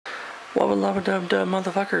Wubba dub dub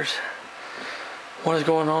motherfuckers. What is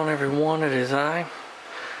going on, everyone? It is I,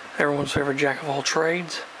 everyone's favorite jack of all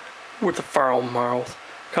trades, with the foul mouth,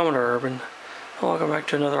 coming to Urban. Welcome back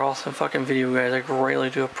to another awesome fucking video, guys. I greatly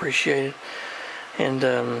do appreciate it.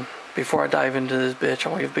 And before I dive into this bitch, I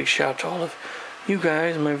want to give a big shout out to all of you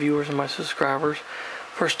guys, my viewers and my subscribers,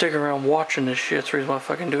 for sticking around watching this shit. The reason why I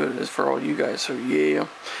fucking do it is for all you guys, so yeah.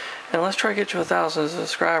 And let's try to get to 1,000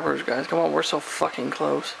 subscribers, guys. Come on, we're so fucking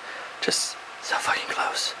close. Just so fucking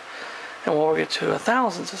close. And while we get to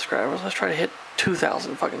 1,000 subscribers, let's try to hit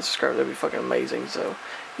 2,000 fucking subscribers. That'd be fucking amazing. So,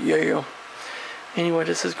 yeah. Anyway,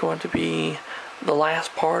 this is going to be the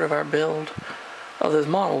last part of our build of this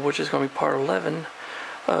model, which is going to be part 11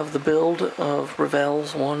 of the build of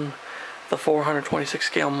Revell's the 426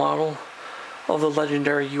 scale model of the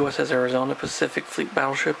legendary USS Arizona Pacific Fleet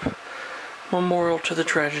battleship, memorial to the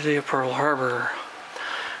tragedy of Pearl Harbor.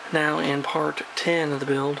 Now, in part 10 of the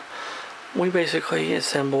build, we basically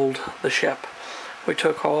assembled the ship. We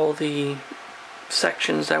took all the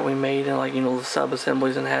sections that we made and, like, the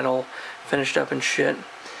sub-assemblies and had all finished up and shit,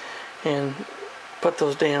 and put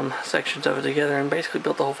those damn sections of it together and basically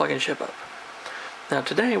built the whole fucking ship up. Now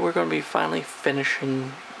today we're going to be finally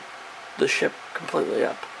finishing the ship completely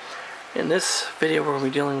up. In this video we're going to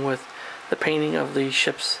be dealing with the painting of the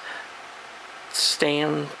ship's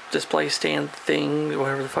display stand thing,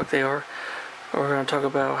 whatever the fuck they are. We're going to talk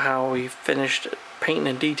about how we finished painting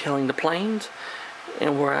and detailing the planes,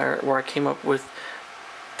 and where I came up with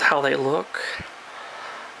how they look.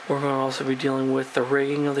 We're going to also be dealing with the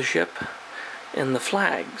rigging of the ship and the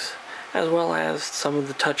flags, as well as some of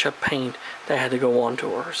the touch-up paint that had to go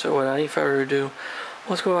onto her. So without any further ado,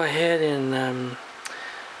 let's go ahead and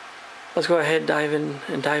dive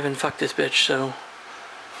in fuck this bitch. So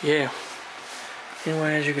yeah.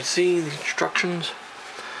 Anyway, as you can see, the instructions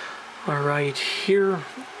are right here.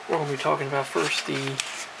 We're going to be talking about first the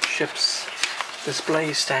ship's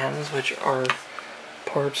display stands, which are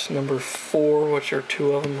parts number 4, which are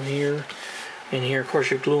 2 of them here. And here, of course,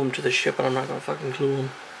 you glue them to the ship, but I'm not going to fucking glue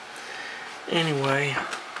them. Anyway,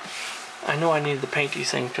 I know I needed to paint these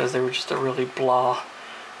things because they were just a really blah,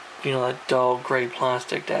 that dull gray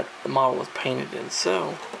plastic that the model was painted in.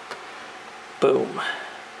 So, boom.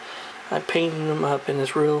 I painted them up in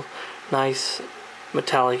this real nice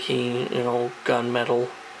metallic-y, gunmetal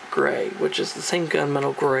gray, which is the same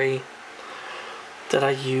gunmetal gray that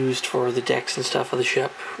I used for the decks and stuff of the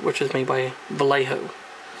ship, which is made by Vallejo.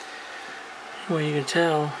 Well, you can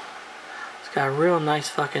tell it's got a real nice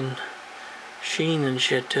fucking sheen and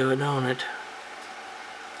shit to it, don't it?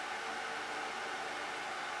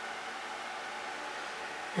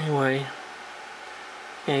 Anyway,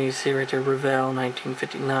 yeah, you see right there, Revell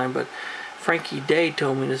 1959, but Frankie Day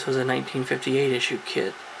told me this was a 1958 issue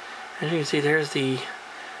kit. As you can see, there's the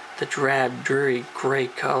drab, dreary gray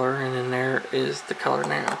color, and then there is the color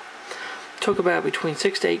now. Took about between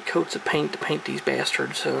 6 to 8 coats of paint to paint these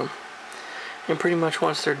bastards, so. And pretty much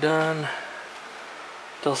once they're done,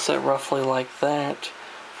 they'll sit roughly like that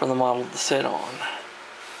for the model to sit on.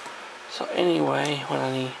 So anyway,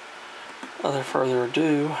 without any other further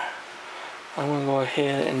ado, I'm going to go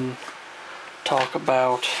ahead and talk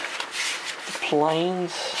about the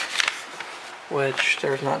planes, which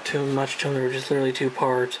there's not too much to them. They're just literally 2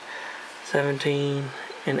 parts, 17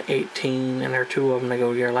 and 18, and there are 2 of them that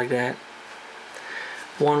go together like that.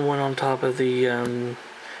 One went on top of the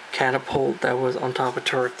catapult that was on top of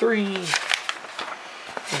turret 3. And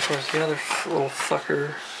of course the other little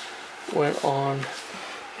fucker went on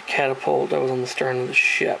the catapult that was on the stern of the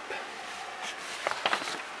ship.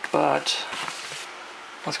 But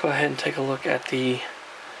let's go ahead and take a look at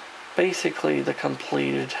basically the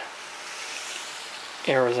completed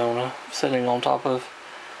Arizona sitting on top of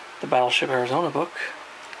the Battleship Arizona book.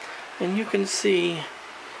 And you can see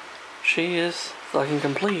she is fucking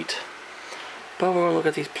complete. But we're going to look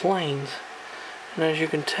at these planes, and as you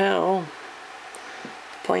can tell,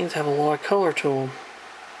 the planes have a lot of color to them.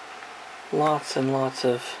 Lots and lots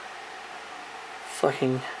of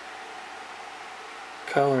fucking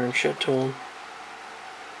color and shit to them.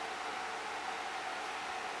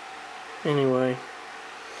 Anyway.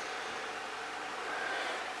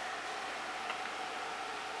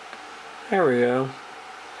 There we go.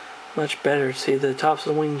 Much better. See, the tops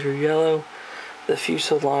of the wings are yellow. The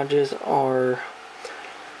fuselages are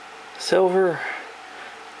silver.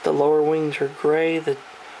 The lower wings are gray. The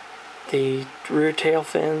rear tail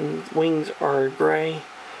fin wings are gray.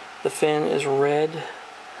 The fin is red.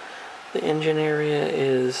 The engine area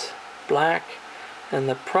is black. And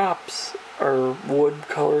the props are wood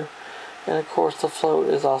color. And of course the float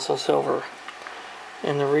is also silver.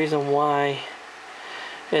 And the reason why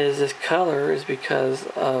is this color is because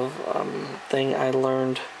of thing I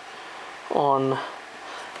learned online.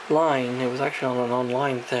 It was actually on an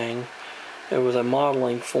online thing. It was a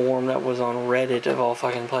modeling forum that was on Reddit of all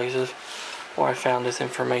fucking places where I found this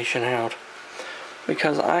information out.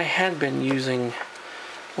 Because I had been using,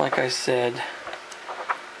 like I said,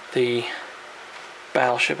 the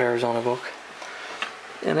Battleship Arizona book.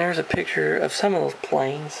 And there's a picture of some of those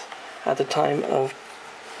planes at the time of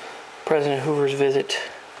President Hoover's visit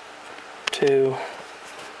to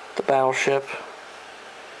the battleship.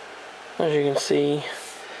 As you can see,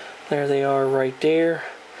 there they are right there.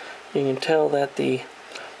 You can tell that the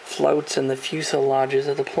floats and the fuselages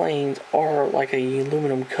of the planes are like a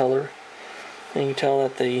aluminum color. And you can tell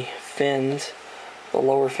that the fins, the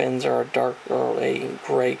lower fins are a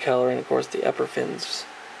gray color, and of course the upper fins.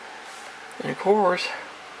 And of course,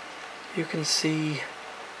 you can see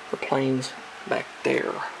the planes back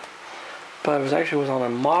there. But it was on a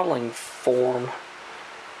modeling forum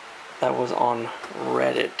that was on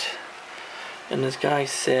Reddit. And this guy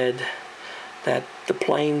said that the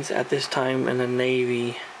planes at this time in the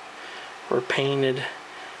Navy were painted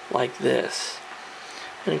like this.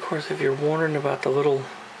 And of course, if you're wondering about the little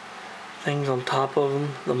things on top of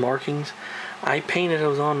them, the markings, I painted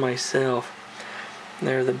those on myself.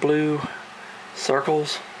 They're the blue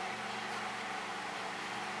circles.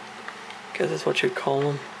 Guess that's what you'd call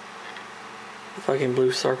them. The fucking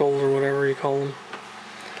blue circles or whatever you call them.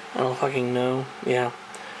 I don't fucking know. Yeah.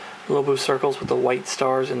 Little blue circles with the white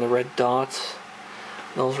stars and the red dots.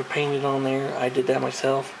 Those were painted on there. I did that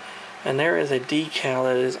myself. And there is a decal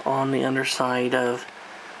that is on the underside of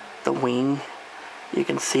the wing. You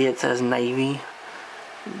can see it says Navy.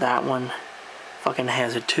 That one fucking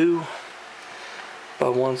has it too.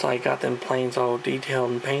 But once I got them planes all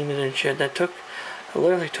detailed and painted and shit, it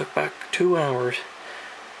literally took back 2 hours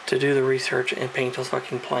to do the research and paint those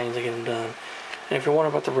fucking planes and get them done. And if you're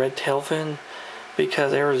wondering about the red tail fin,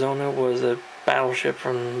 because Arizona was a battleship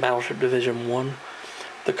from Battleship Division 1,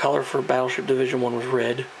 the color for Battleship Division 1 was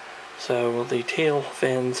red. So the tail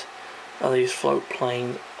fins of these float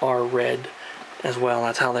planes are red as well.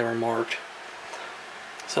 That's how they were marked.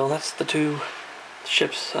 So that's the two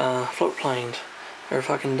ships' float planes. They're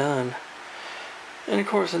fucking done. And of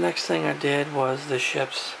course the next thing I did was the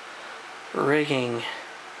ship's rigging.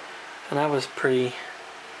 And that was pretty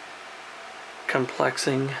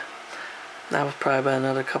complexing. That was probably about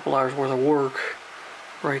another couple hours worth of work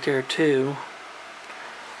right there too.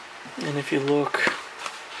 And if you look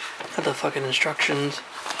at the fucking instructions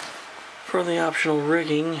for the optional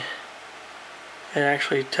rigging,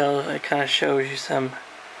 it kind of shows you some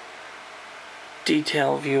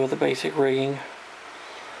detailed view of the basic rigging.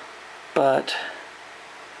 But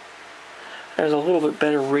there's a little bit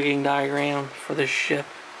better rigging diagram for this ship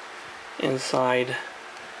inside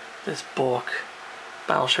this book,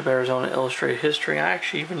 Battleship Arizona Illustrated History. I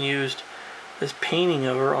actually even used this painting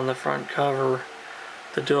of her on the front cover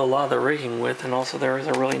to do a lot of the rigging with, and also there is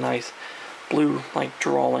a really nice blue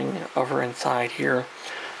drawing of her inside here,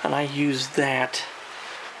 and I used that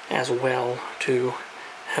as well to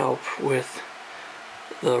help with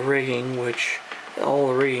the rigging, which all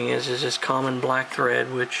the rigging is just common black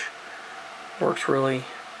thread, which works really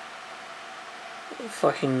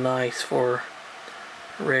fucking nice for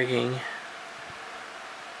rigging.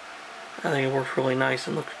 I think it works really nice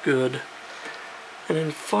and looks good. And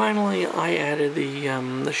then finally I added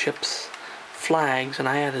the ship's flags, and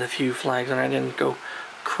I added a few flags, and I didn't go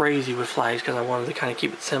crazy with flags because I wanted to kind of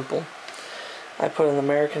keep it simple. I put an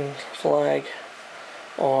American flag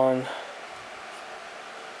on,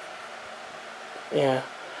 I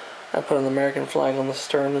put an American flag on the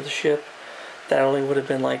stern of the ship. That only would have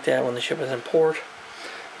been like that when the ship was in port.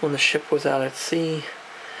 When the ship was out at sea,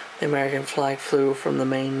 the American flag flew from the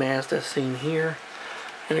main mast as seen here.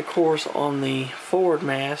 And of course on the forward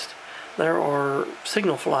mast there are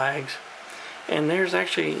signal flags, and there's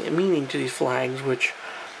actually a meaning to these flags, which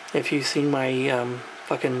if you've seen my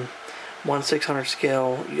fucking 1/600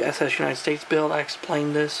 scale USS United States build, I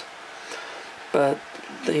explained this, but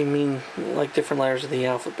they mean like different letters of the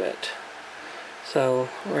alphabet. So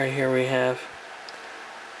right here we have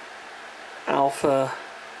Alpha,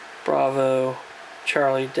 Bravo,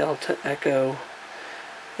 Charlie, Delta, Echo,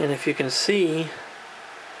 and if you can see,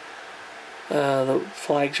 the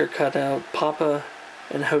flags are cut out Papa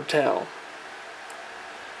and Hotel.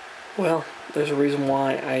 Well, there's a reason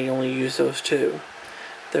why I only use those two.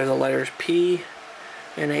 They're the letters P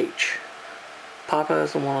and H. Papa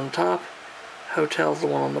is the one on top, Hotel is the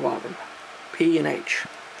one on the bottom. P and H.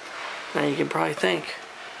 Now you can probably think,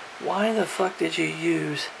 why the fuck did you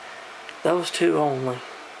use those two only?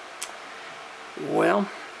 Well,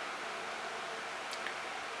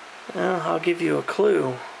 Well, I'll give you a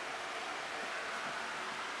clue.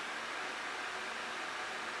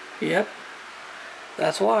 Yep,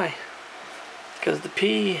 that's why. Because the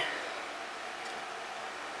P...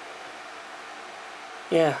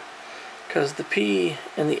 Yeah, because the P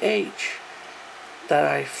and the H that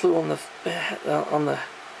I flew on the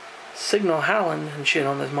signal howling and shit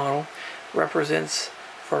on this model represents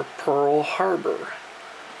for Pearl Harbor.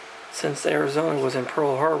 Since Arizona was in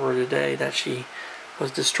Pearl Harbor today that she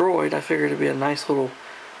was destroyed, I figured it'd be a nice little,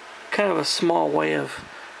 kind of a small way of,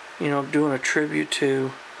 you know, doing a tribute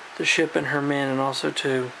to the ship and her men, and also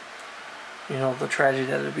to, you know, the tragedy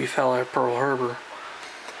that befell at Pearl Harbor.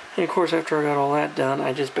 And of course, after I got all that done,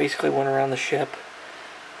 I just basically went around the ship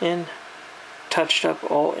and touched up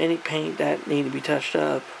any paint that needed to be touched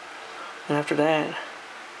up. And after that,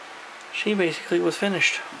 she basically was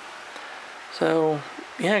finished. So,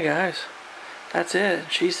 yeah, guys, that's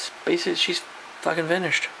it. She's fucking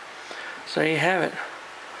finished. So there you have it.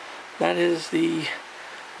 That is the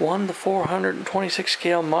 1:426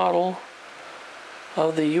 scale model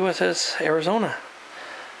of the USS Arizona.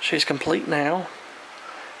 She's complete now.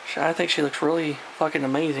 I think she looks really fucking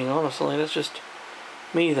amazing, honestly. That's just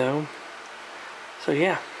me, though. So,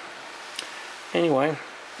 yeah. Anyway,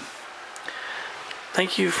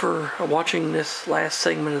 thank you for watching this last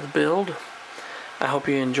segment of the build. I hope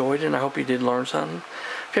you enjoyed it, and I hope you did learn something.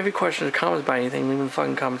 If you have any questions or comments about anything, leave them in the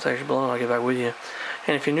fucking comment section below, and I'll get back with you.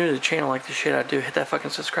 And if you're new to the channel, like the shit I do, hit that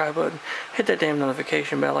fucking subscribe button. Hit that damn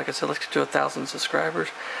notification bell. Like I said, let's get to 1,000 subscribers.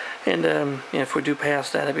 And if we do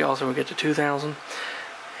pass that, it'd be awesome if we get to 2,000.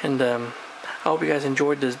 And I hope you guys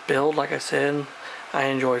enjoyed this build. Like I said, I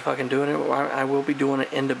enjoy fucking doing it. I will be doing an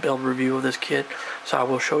end-of-build review of this kit, so I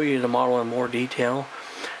will show you the model in more detail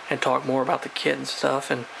and talk more about the kit and stuff,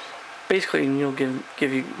 and basically, you know, give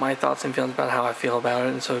you my thoughts and feelings about how I feel about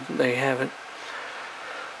it. And so there you have it.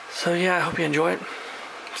 So yeah, I hope you enjoy it.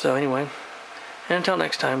 So anyway, and until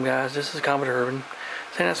next time, guys, this is Commodore Urban,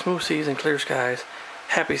 saying out smooth seas and clear skies.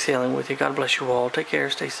 Happy sailing with you. God bless you all. Take care.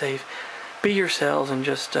 Stay safe. Be yourselves, and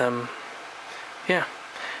just yeah.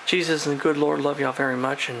 Jesus and the good Lord love y'all very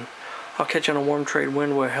much, and I'll catch you on a warm trade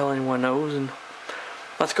wind where hell anyone knows. And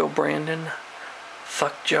let's go, Brandon.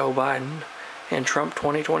 Fuck Joe Biden and Trump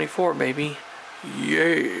 2024, baby.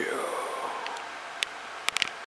 Yeah.